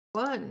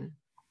One.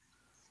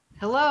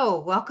 Hello,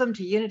 welcome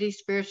to Unity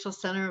Spiritual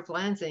Center of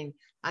Lansing.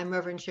 I'm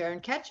Reverend Sharon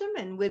Ketchum,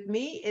 and with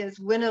me is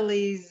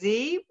Winnelie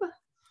Zeeb.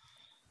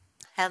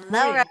 Hello,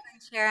 Morning. Reverend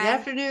Good Sharon.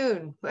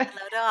 afternoon. Hello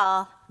to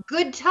all.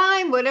 Good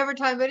time, whatever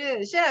time it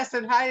is. Yes,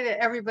 and hi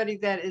to everybody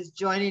that is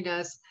joining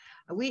us.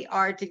 We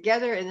are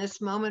together in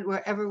this moment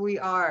wherever we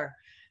are.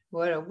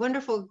 What a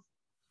wonderful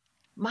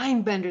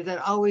mind bender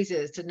that always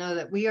is to know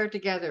that we are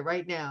together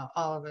right now,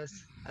 all of us.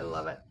 I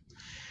love it.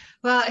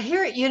 Well,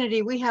 here at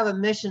Unity, we have a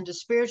mission to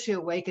spiritually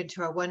awaken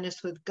to our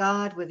oneness with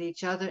God, with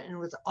each other, and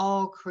with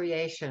all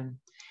creation.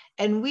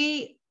 And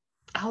we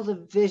hold a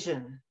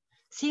vision,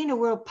 seeing a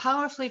world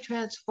powerfully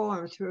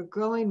transformed through a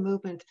growing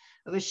movement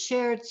of a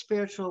shared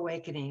spiritual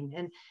awakening.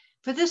 And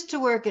for this to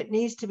work, it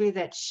needs to be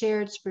that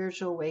shared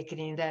spiritual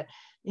awakening that,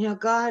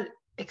 God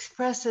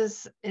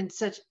expresses in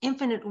such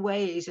infinite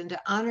ways, and to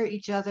honor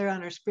each other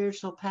on our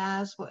spiritual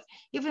paths.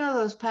 Even though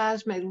those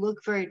paths may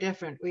look very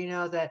different, we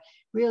know that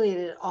really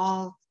it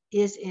all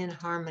is in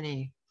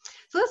harmony.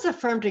 So let's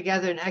affirm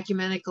together an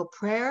ecumenical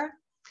prayer.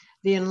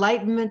 The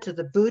enlightenment of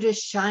the Buddha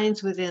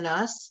shines within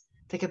us.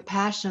 The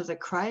compassion of the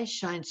Christ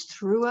shines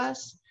through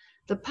us.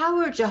 The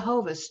power of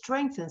Jehovah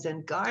strengthens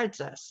and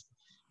guards us.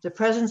 The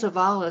presence of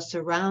Allah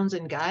surrounds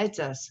and guides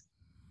us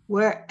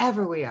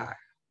wherever we are.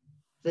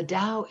 The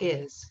Tao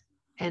is,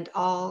 and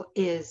all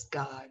is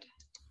God.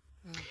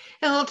 Mm.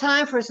 And a little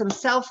time for some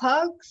self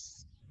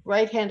hugs.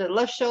 Right hand to the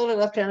left shoulder,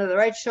 left hand to the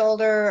right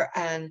shoulder,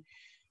 and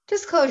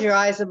just close your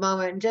eyes a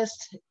moment and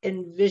just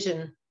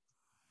envision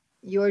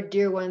your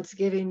dear ones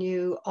giving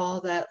you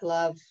all that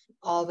love,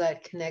 all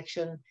that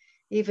connection,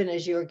 even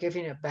as you're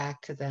giving it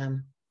back to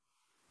them.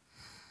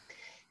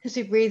 As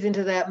we breathe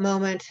into that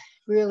moment,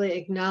 really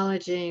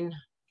acknowledging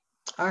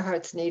our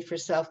heart's need for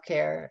self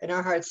care and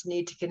our heart's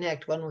need to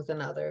connect one with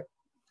another,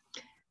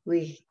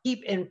 we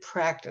keep in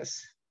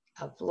practice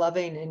of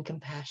loving and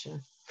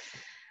compassion.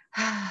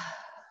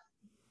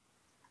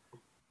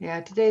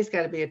 Yeah, today's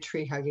got to be a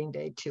tree hugging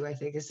day too, I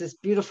think. It's this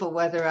beautiful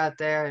weather out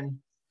there and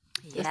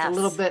just a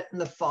little Yes. bit in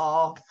the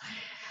fall.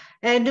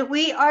 And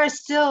we are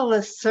still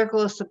a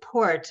circle of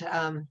support,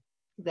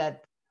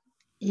 that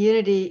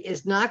Unity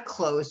is not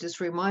closed. Just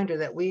a reminder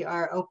that we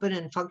are open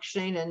and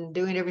functioning and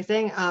doing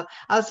everything.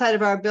 Outside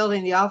of our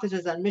building, the office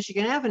is on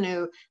Michigan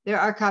Avenue. There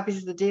are copies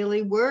of the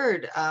Daily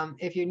Word.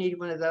 If you need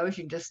one of those,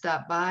 you can just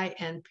stop by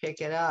and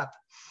pick it up.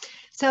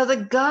 So, the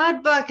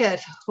God bucket.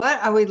 What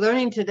are we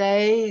learning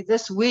today,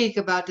 this week,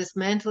 about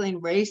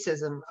dismantling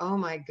racism? Oh,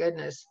 my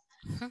goodness.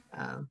 Mhm.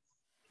 Um,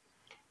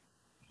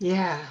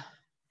 yeah,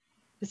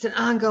 it's an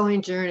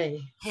ongoing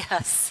journey.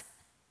 Yes.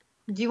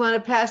 Do you want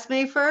to pass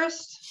me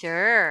first?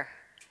 Sure.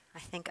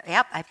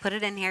 Yep, I put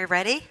it in here.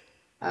 Ready?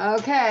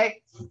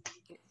 Okay.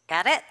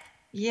 Got it?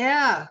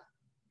 Yeah.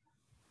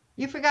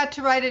 You forgot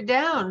to write it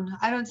down.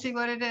 I don't see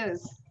what it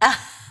is.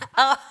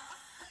 Oh,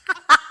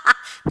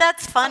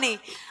 that's funny.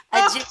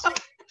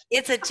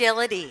 It's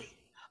agility.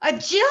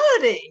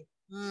 Agility.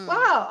 Mm.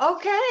 Wow.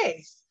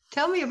 Okay.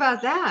 Tell me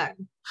about that.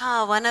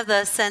 One of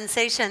the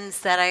sensations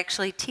that I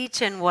actually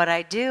teach in what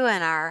I do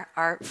in our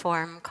art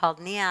form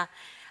called Nia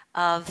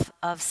of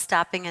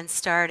stopping and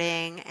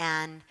starting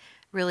and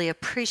really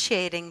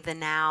appreciating the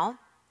now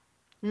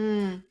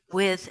Mm,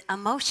 with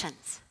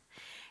emotions.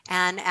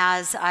 And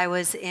as I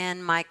was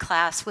in my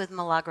class with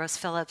Milagros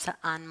Phillips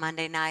on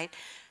Monday night,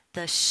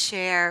 the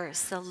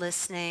shares, the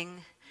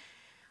listening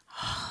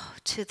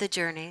to the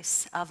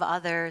journeys of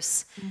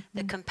others,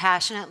 the mhm.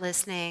 compassionate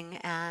listening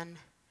and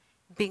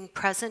being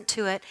present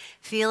to it,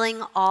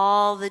 feeling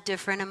all the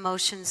different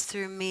emotions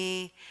through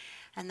me,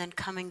 and then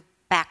coming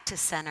back to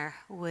center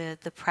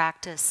with the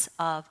practice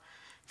of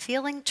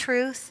feeling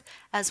truth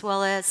as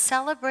well as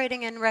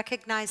celebrating and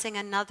recognizing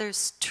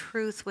another's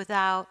truth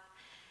without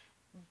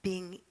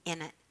being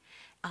in it.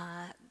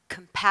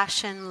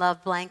 Compassion,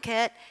 love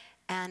blanket,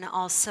 and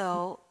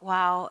also,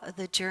 wow,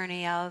 the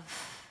journey of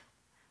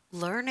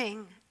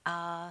learning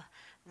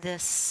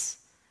this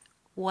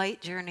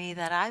white journey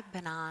that I've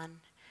been on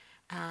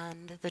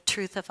and the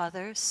truth of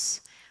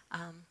others.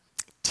 Um,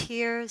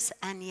 Tears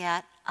and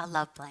yet a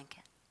love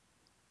blanket.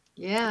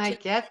 Yeah, I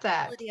get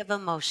that. Agility of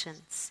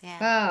emotions.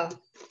 Yeah.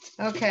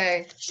 Oh,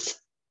 okay.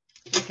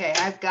 Okay.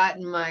 I've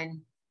gotten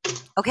mine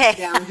Okay.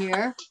 down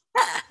here.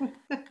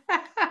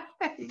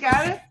 You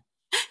got it?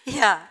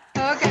 Yeah.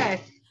 Okay.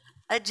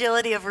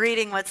 Agility of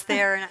reading what's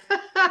there.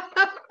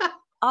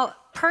 Oh,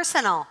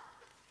 personal.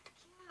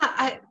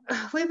 I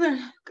we've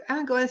been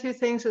I'm going through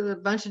things with a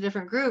bunch of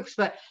different groups,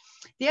 but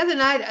the other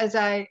night as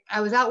I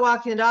was out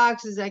walking the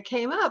dogs, as I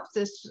came up,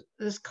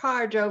 this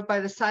car drove by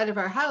the side of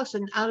our house,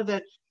 and out of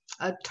it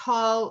a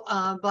tall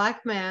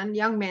black man,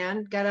 young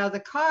man, got out of the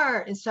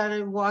car and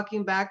started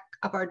walking back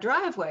up our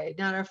driveway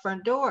down our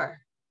front door,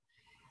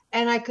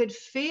 and I could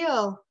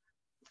feel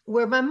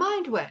where my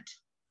mind went.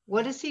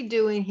 What is he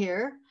doing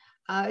here?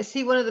 Is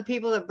he one of the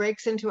people that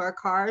breaks into our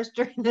cars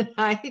during the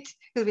night?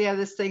 Because we have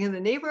this thing in the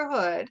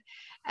neighborhood.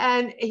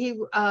 And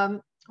he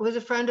was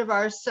a friend of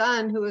our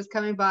son who was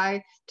coming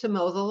by to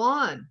mow the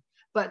lawn.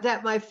 But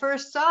that my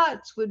first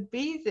thoughts would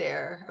be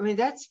there. I mean,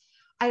 that's,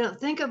 I don't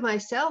think of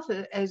myself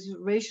as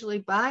racially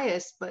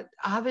biased, but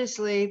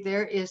obviously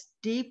there is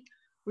deep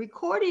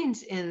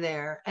recordings in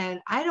there, and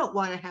I don't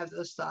want to have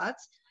those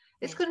thoughts.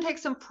 It's Yeah. going to take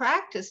some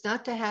practice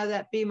not to have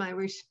that be my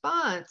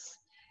response.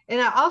 And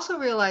I also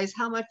realize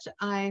how much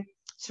I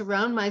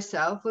surround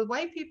myself with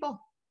white people.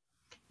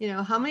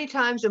 How many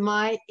times am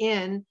I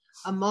in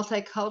a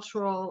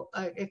multicultural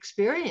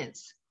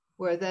experience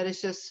where that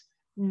is just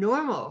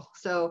normal?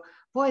 So,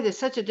 boy, there's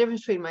such a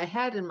difference between my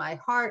head and my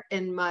heart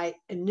and my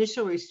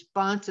initial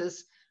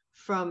responses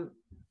from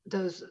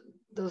those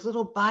those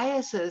little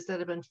biases that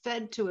have been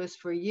fed to us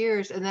for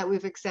years and that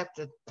we've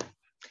accepted.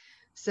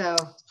 So,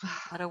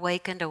 What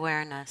awakened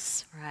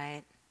awareness,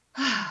 right?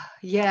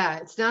 yeah,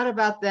 it's not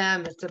about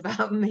them, it's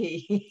about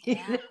me.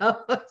 Yeah,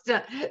 It's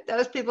not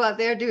those people out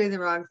there doing the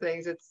wrong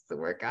things. It's the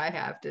work I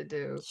have to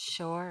do.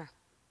 sure.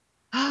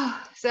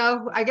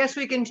 So I guess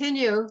we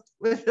continue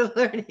with the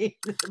learning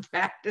and the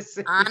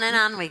practicing. On and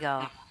on we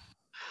go.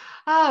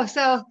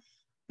 So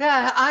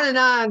yeah, on and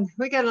on.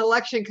 We got an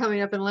election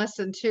coming up in less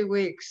than 2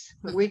 weeks,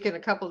 a week and a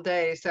couple of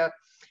days. So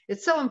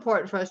it's so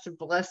important for us to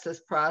bless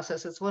this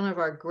process. It's one of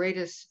our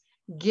greatest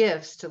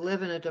gifts to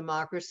live in a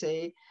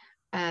democracy.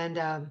 And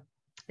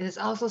it's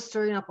also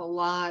stirring up a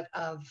lot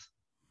of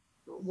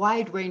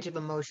wide range of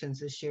emotions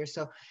this year.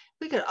 So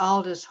we could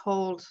all just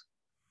hold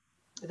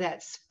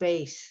that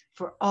space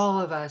for all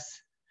of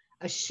us,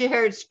 a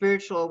shared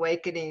spiritual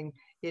awakening,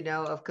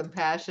 of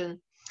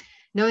compassion,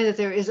 knowing that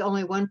there is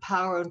only one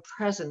power and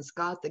presence,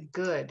 God the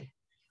good,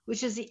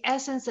 which is the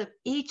essence of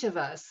each of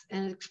us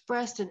and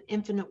expressed in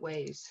infinite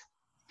ways.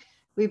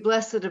 We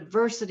bless the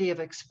diversity of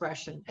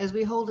expression as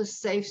we hold a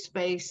safe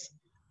space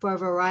for a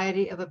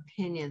variety of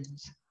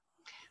opinions.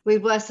 We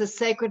bless the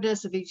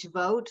sacredness of each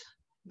vote,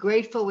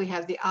 grateful we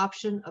have the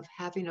option of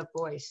having a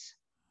voice.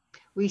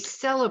 We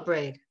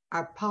celebrate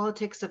our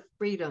politics of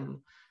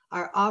freedom,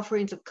 our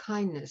offerings of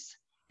kindness,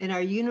 and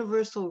our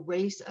universal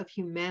race of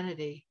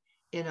humanity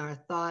in our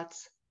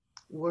thoughts,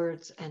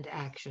 words, and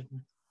action.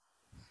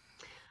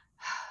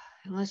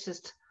 And let's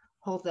just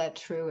hold that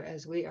true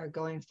as we are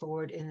going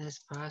forward in this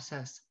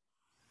process.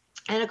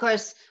 And of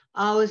course,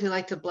 always we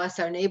like to bless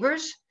our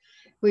neighbors.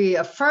 We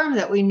affirm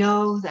that we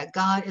know that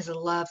God is a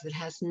love that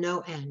has no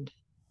end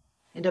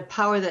and a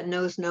power that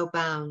knows no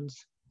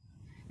bounds.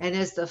 And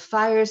as the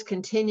fires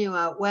continue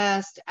out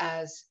west,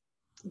 as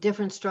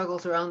different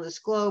struggles around this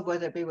globe,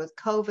 whether it be with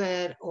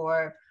COVID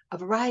or a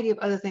variety of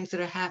other things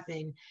that are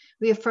happening,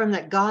 we affirm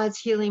that God's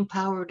healing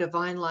power of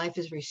divine life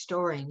is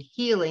restoring,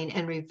 healing,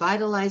 and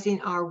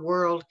revitalizing our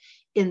world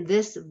in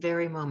this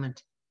very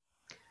moment.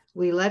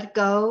 We let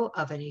go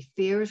of any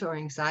fears or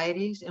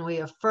anxieties, and we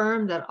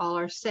affirm that all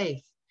are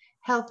safe,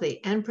 healthy,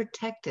 and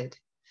protected.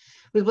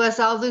 We bless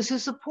all those who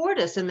support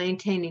us in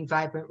maintaining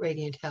vibrant,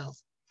 radiant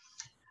health.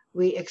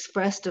 We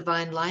express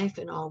divine life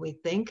in all we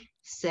think,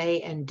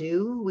 say, and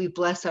do. We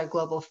bless our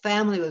global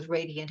family with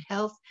radiant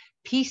health,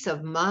 peace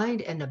of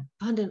mind, and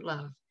abundant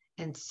love.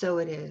 And so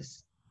it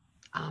is.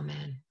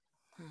 Amen.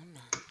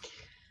 Amen.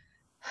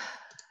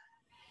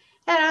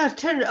 And I'll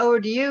turn it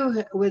over to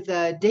you with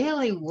a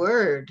daily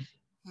word.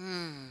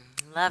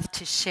 Love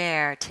to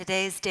share.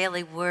 Today's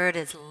daily word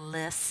is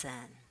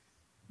listen.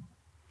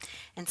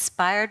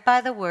 Inspired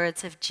by the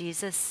words of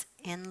Jesus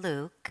in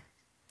Luke,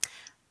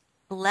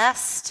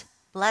 blessed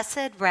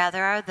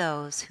rather are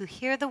those who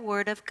hear the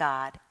word of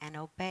God and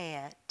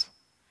obey it.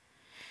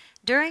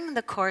 During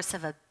the course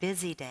of a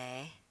busy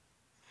day,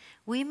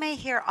 we may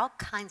hear all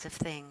kinds of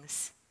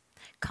things: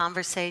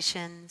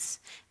 conversations,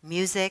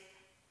 music,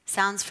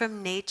 sounds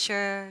from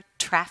nature,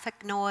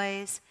 traffic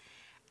noise,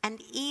 and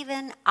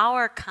even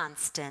our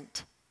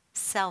constant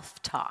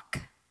self-talk.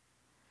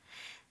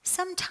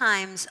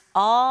 Sometimes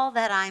all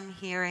that I'm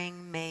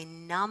hearing may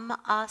numb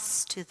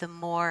us to the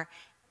more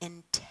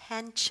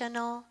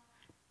intentional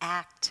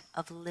act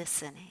of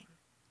listening.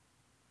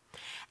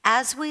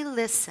 As we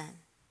listen,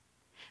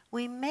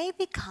 we may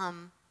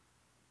become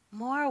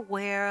more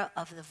aware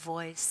of the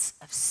voice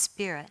of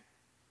Spirit.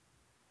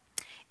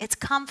 Its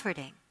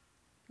comforting,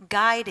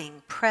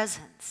 guiding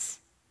presence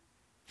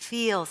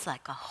feels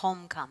like a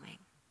homecoming.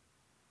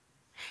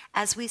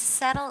 As we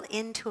settle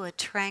into a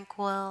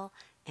tranquil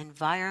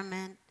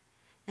environment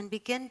and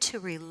begin to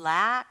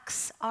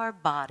relax our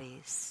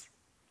bodies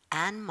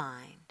and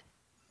mind,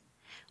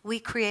 we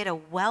create a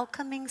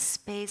welcoming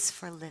space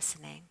for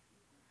listening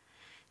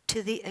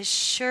to the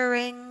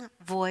assuring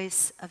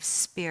voice of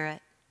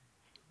Spirit,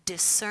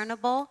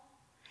 discernible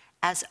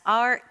as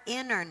our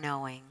inner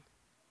knowing.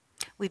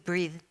 We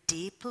breathe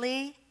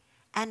deeply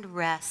and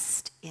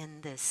rest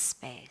in this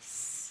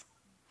space.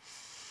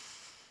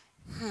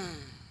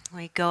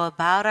 We go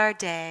about our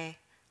day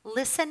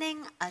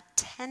listening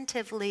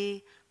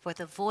attentively for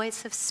the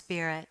voice of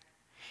Spirit,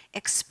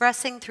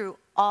 expressing through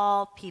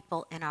all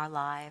people in our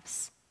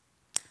lives.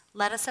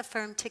 Let us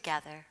affirm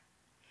together,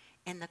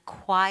 in the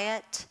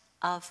quiet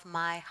of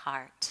my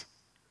heart,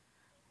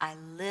 I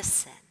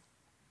listen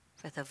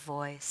for the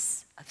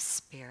voice of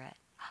Spirit.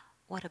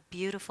 What a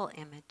beautiful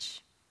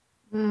image.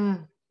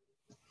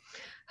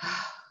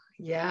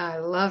 Yeah, I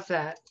love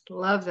that.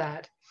 Love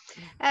that.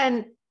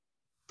 And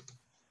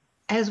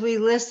As we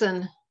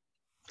listen,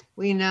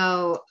 we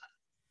know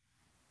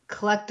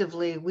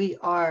collectively we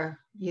are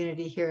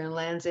unity here in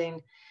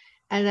Lansing,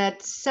 and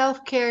that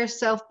self-care,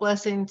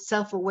 self-blessing,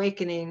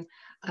 self-awakening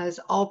is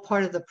all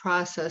part of the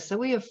process that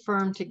we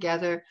affirm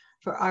together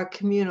for our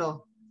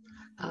communal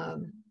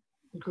um,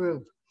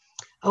 group,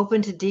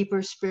 open to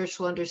deeper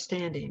spiritual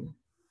understanding.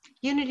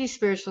 Unity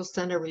Spiritual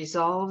Center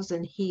resolves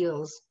and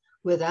heals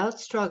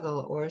without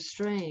struggle or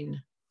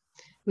strain.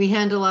 We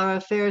handle our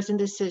affairs and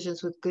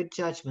decisions with good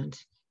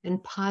judgment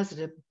and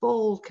positive,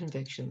 bold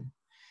conviction.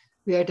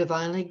 We are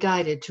divinely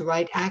guided to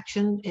right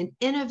action and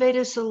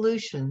innovative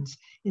solutions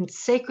in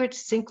sacred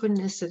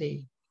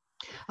synchronicity.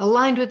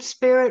 Aligned with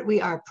spirit,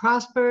 we are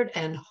prospered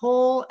and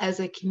whole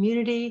as a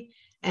community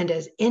and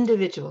as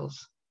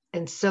individuals.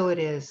 And so it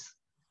is.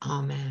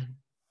 Amen.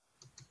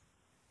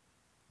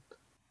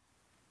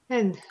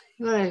 And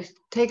you want to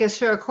take us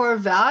through our core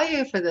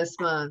value for this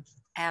month?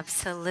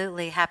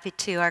 Absolutely. Happy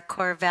to. Our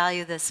core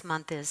value this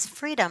month is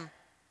freedom.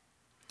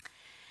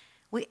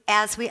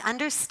 As we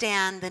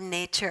understand the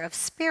nature of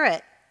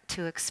spirit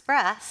to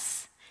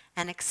express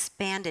and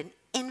expand in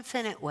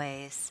infinite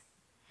ways,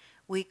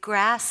 we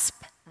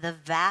grasp the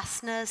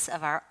vastness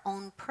of our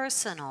own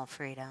personal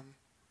freedom.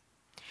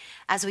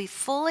 As we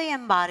fully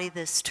embody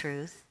this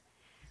truth,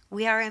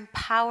 we are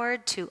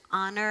empowered to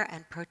honor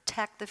and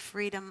protect the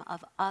freedom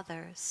of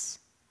others.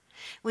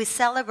 We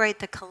celebrate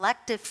the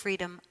collective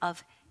freedom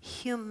of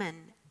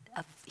humanity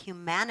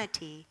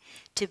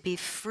to be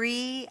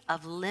free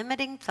of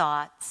limiting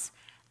thoughts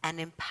and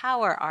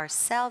empower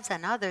ourselves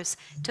and others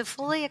to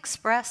fully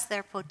express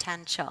their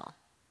potential.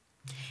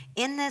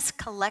 In this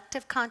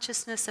collective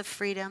consciousness of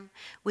freedom,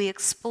 we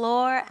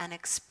explore and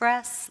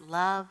express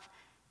love,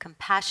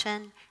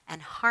 compassion,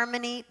 and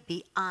harmony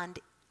beyond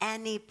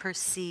any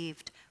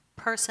perceived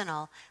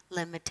personal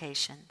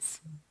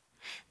limitations.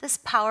 This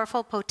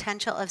powerful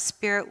potential of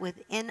spirit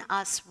within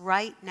us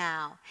right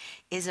now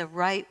is a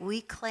right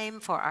we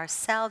claim for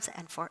ourselves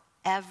and for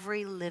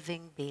every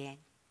living being.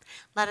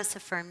 Let us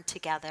affirm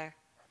together.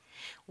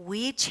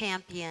 We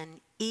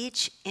champion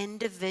each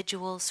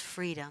individual's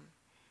freedom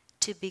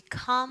to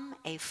become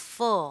a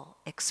full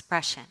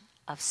expression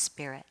of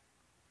spirit.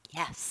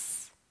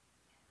 Yes.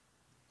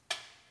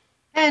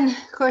 And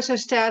of course, our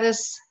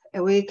status,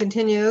 we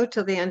continue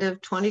till the end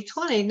of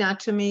 2020 not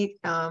to meet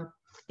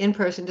in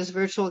person, just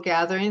virtual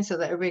gatherings so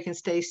that everybody can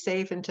stay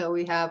safe until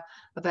we have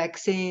a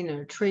vaccine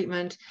or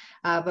treatment.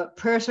 But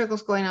prayer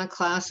circles going on,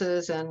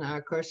 classes, and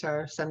of course,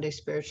 our Sunday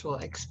spiritual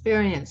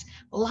experience.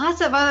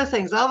 Lots of other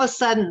things all of a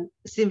sudden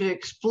seem to have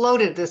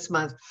exploded this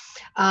month.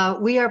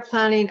 We are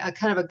planning a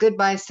kind of a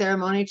goodbye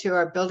ceremony to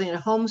our building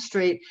at Home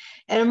Street.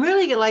 And I'm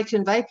really like to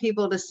invite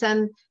people to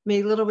send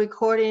me little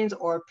recordings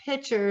or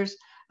pictures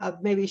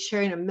of maybe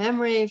sharing a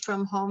memory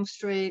from Home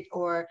Street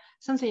or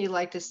something you'd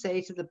like to say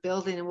to the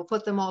building, and we'll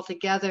put them all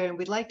together. And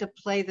we'd like to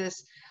play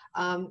this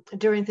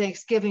during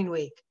Thanksgiving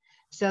week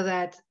so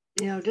that,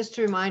 you know, just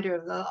a reminder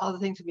of all the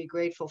things to be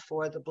grateful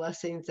for, the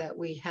blessings that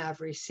we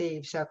have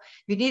received. So if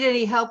you need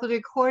any help with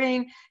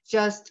recording,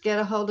 just get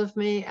a hold of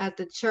me at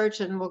the church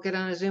and we'll get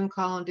on a Zoom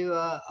call and do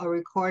a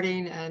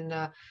recording,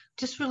 and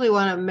just really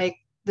want to make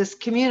this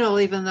communal,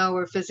 even though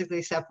we're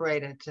physically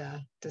separated,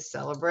 to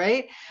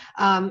celebrate.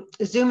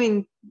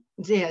 Zooming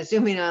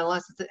on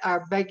lots of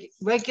our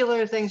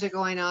regular things are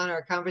going on.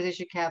 Our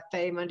Conversation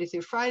Cafe Monday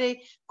through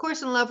Friday,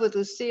 Course in Love with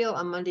Lucille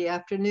on Monday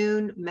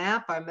afternoon,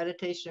 MAP, our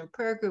meditation and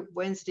prayer group,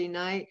 Wednesday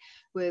night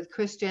with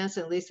Chris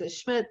Jansen and Lisa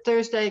Schmidt,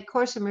 Thursday,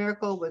 Course in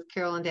Miracle with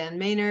Carol and Dan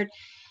Maynard,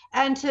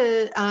 and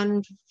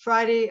on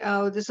Friday,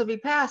 this will be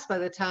past by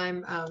the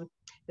time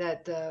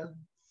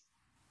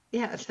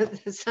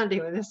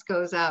Sunday when this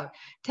goes out.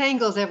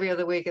 Tangles every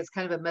other week. It's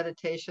kind of a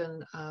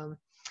meditation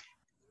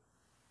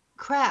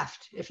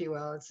craft, if you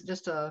will. It's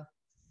just a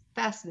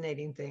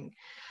fascinating thing.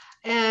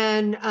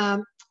 And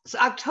it's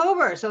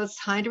October, so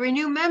it's time to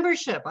renew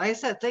membership. Like I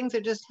said, things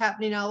are just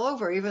happening all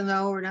over, even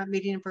though we're not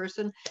meeting in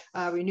person.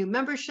 Renew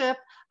membership.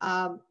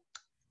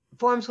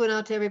 Forms went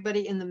out to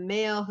everybody in the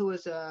mail who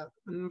was a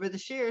member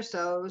this year.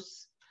 So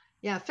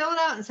yeah, fill it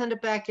out and send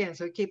it back in.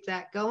 So keep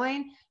that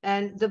going.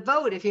 And the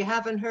vote, if you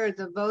haven't heard,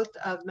 the vote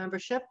of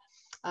membership,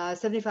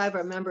 75 of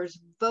our members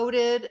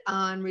voted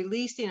on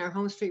releasing our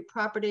Home Street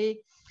property,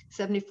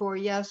 74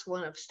 yes,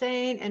 1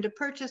 abstain, and to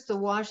purchase the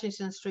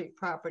Washington Street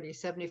property,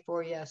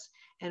 74 yes,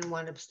 and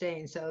 1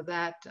 abstain. So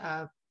that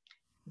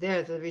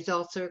there, the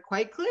results are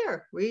quite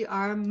clear. We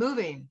are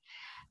moving.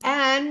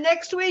 And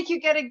next week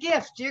you get a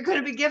gift. You're going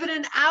to be given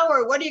an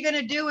hour. What are you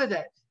going to do with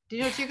it? Do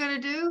you know what you're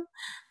going to do?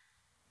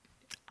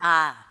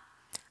 I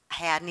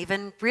hadn't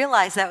even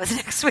realized that was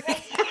next week.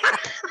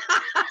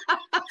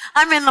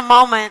 I'm in the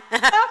moment.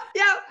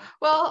 Yeah.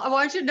 Well, I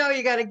want you to know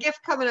you got a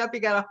gift coming up. You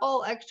got a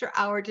whole extra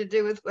hour to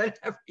do with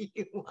whatever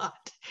you want.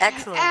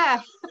 Excellent.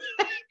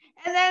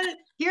 And then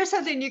here's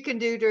something you can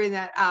do during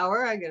that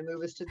hour. I'm going to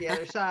move us to the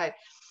other side.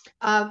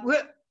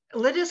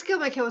 Linda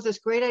Skillman came with this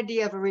great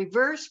idea of a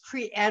reverse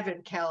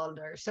pre-Advent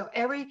calendar. So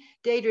every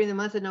day during the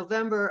month of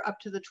November up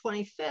to the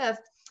 25th,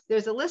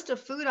 there's a list of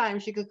food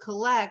items you could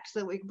collect so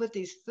that we can put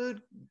these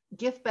food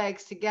gift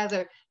bags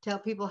together to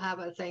help people have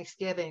a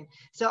Thanksgiving.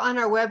 So on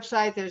our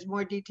website, there's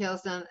more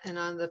details and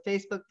on the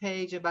Facebook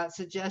page about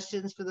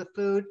suggestions for the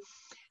food.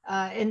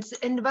 And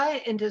divide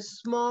it into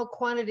small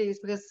quantities,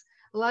 because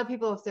a lot of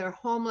people, if they're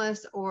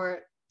homeless or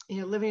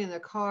living in their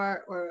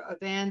car or a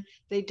van,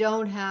 they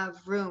don't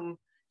have room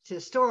to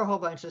store a whole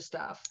bunch of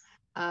stuff.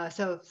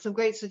 So some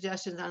great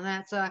suggestions on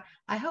that. So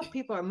I hope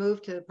people are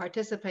moved to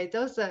participate.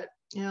 Those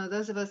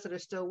of us that are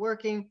still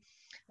working,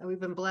 we've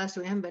been blessed.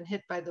 We haven't been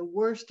hit by the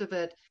worst of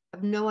it. I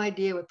have no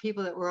idea what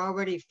people that were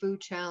already food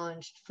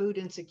challenged, food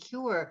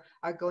insecure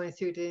are going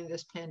through during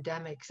this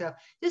pandemic. So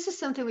this is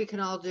something we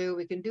can all do.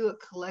 We can do it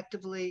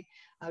collectively,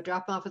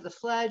 drop off at the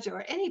Fledge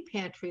or any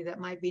pantry that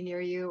might be near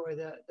you, or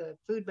the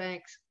food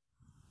banks.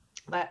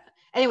 But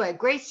anyway,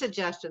 great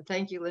suggestion.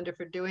 Thank you, Linda,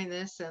 for doing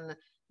this. And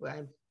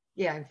I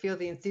feel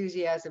the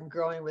enthusiasm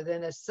growing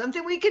within us.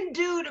 Something we can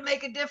do to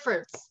make a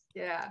difference.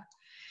 Yeah.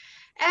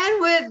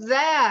 And with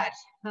that,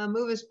 I'll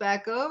move us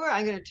back over.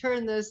 I'm going to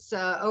turn this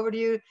over to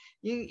you.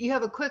 You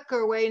have a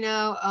quicker way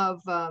now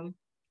of I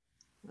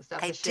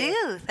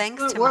do,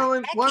 thanks to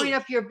warming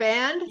up your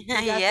band. You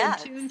got Yeah.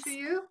 them tuned to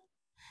you.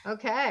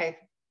 Okay.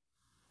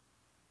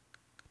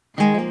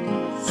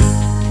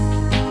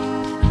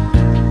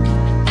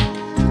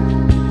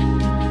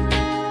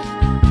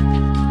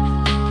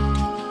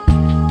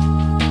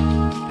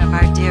 From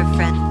our dear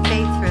friend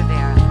Faith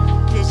Rivera,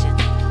 Vision.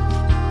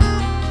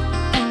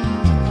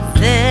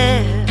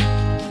 There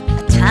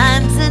are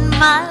times in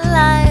my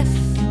life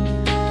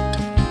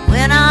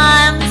when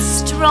I'm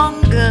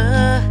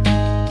stronger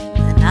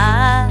than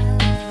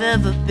I've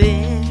ever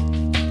been.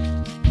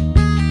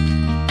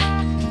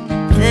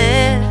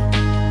 There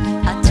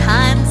are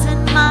times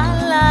in my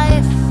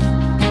life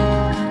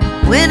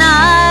when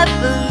I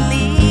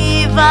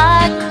believe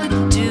I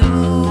could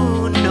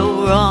do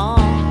no wrong.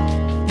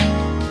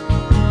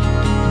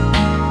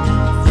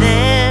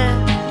 There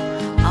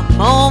are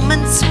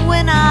moments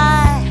when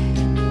I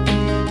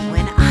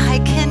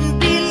can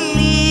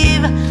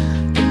believe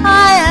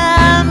I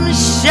am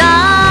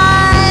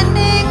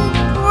shining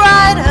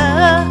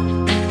brighter.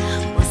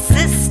 Well,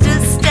 sister,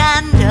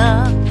 stand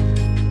up.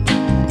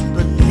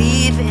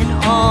 Believe in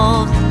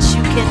all that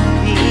you can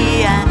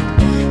be. And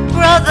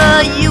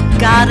brother, you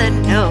gotta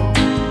know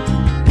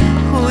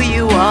who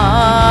you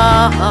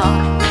are.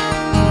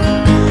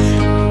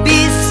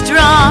 Be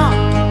strong.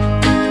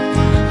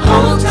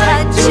 Hold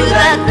tight to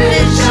that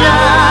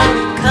vision,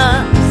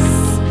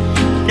 'cause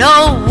no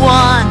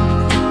one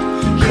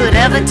could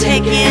ever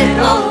take it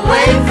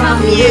away from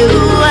you.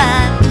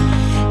 And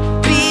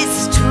be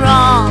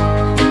strong.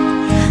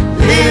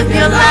 Live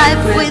your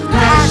life with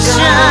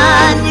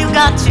passion. You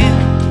got to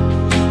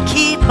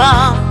keep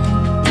on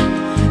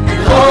and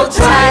hold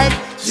tight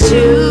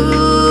to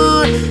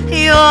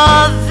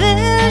your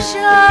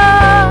vision.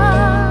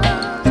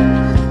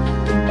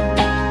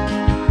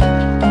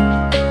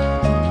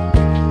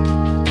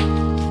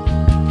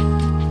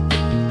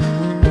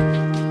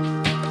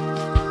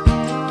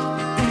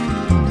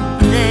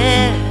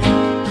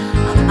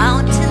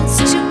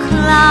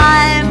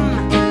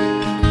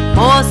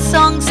 More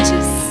songs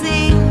to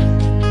sing,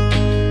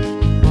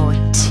 more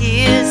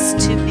tears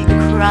to be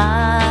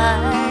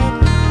cried.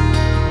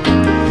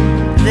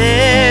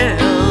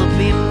 There'll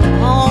be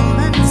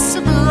moments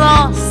of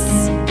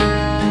loss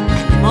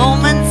and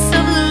moments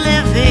of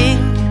living,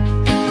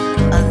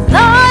 a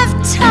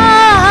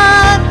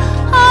lifetime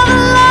of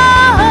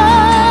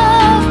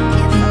love.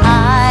 If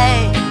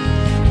I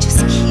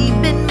just keep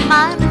in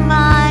my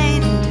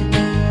mind,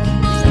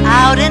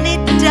 without any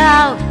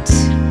doubt,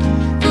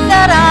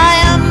 that I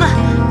am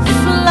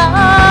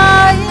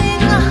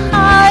flying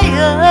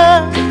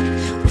higher.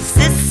 Well,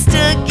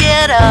 sister,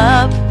 get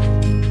up.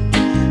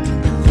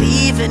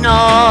 Believe in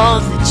all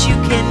that you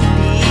can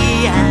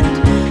be. And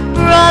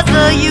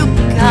brother, you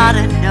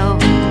gotta know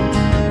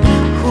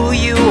who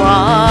you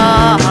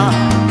are.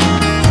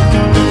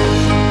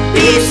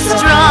 Be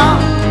strong.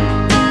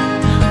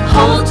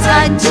 Hold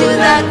tight to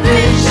that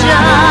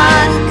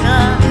vision,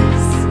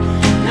 'cause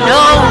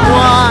no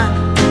one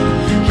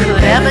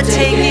could ever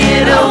take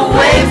it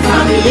away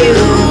from you.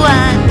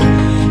 And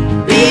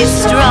be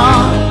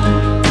strong.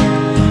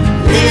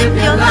 Live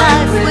your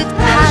life with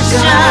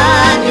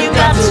passion. You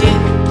got to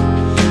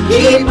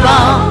keep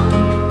on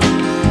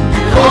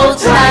and hold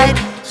tight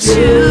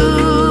to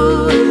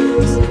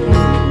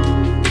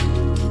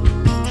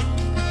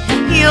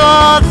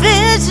your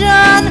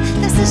vision.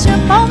 This is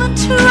your moment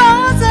to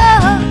rise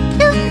up.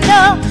 You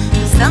know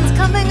the sun's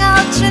coming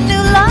out, your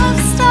new life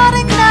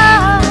starting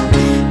now.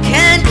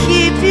 Can't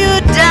keep you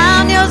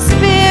down, your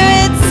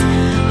spirit's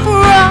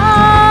rising.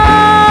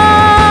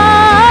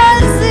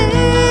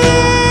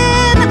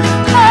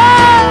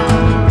 Oh,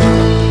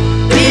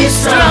 be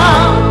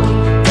strong,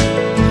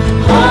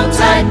 hold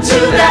tight to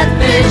that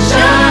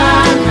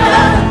vision,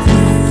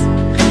 'cause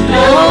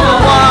no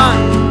one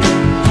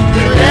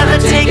could ever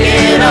take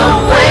it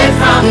away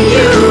from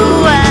you.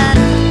 And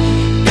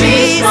be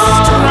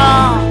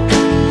strong,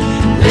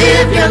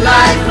 live your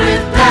life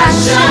with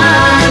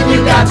passion. You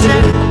got to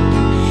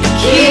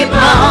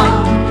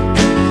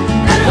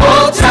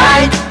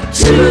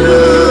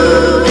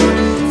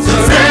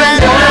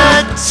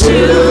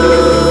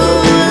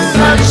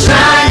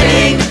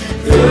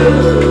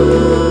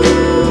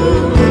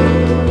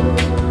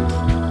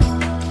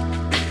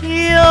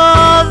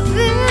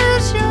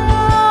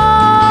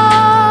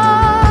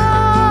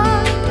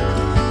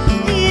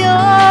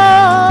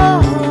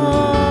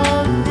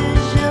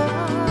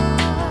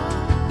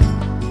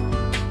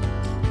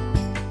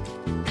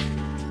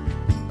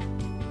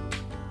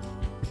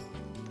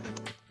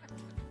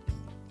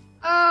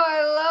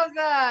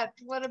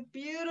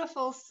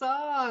beautiful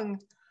song.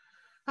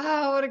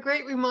 Oh, what a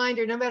great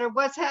reminder. No matter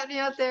what's happening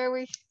out there,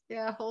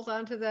 hold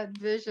on to that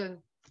vision.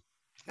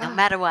 No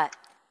matter what.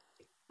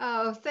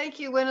 Oh, thank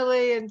you,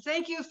 Winnelie, and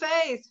thank you,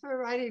 Faith, for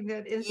writing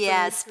that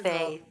Yes,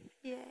 inspirational. Faith.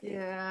 Yay.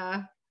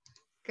 Yeah.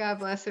 God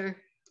bless her.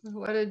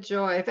 What a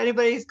joy. If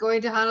anybody's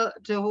going to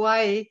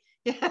Hawaii,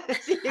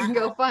 yes, you can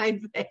go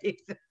find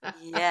Faith.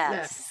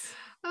 Yes.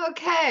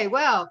 Okay,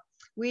 well,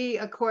 we,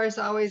 of course,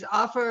 always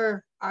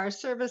offer our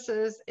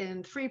services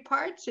in 3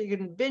 parts, so you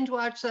can binge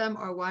watch them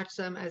or watch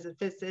them as it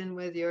fits in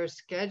with your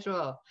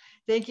schedule.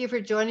 Thank you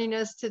for joining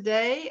us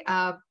today,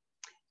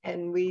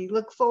 and we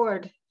look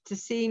forward to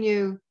seeing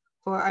you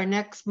for our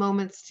next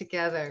moments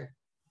together.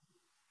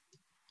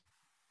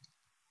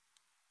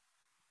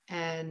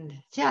 And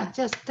yeah,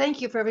 just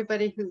thank you for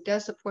everybody who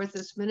does support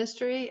this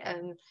ministry.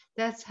 And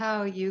that's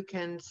how you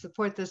can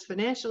support this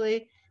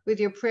financially. With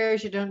your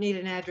prayers, you don't need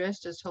an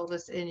address, just hold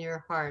us in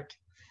your heart.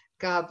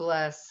 God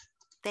bless.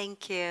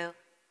 Thank you.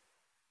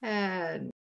 And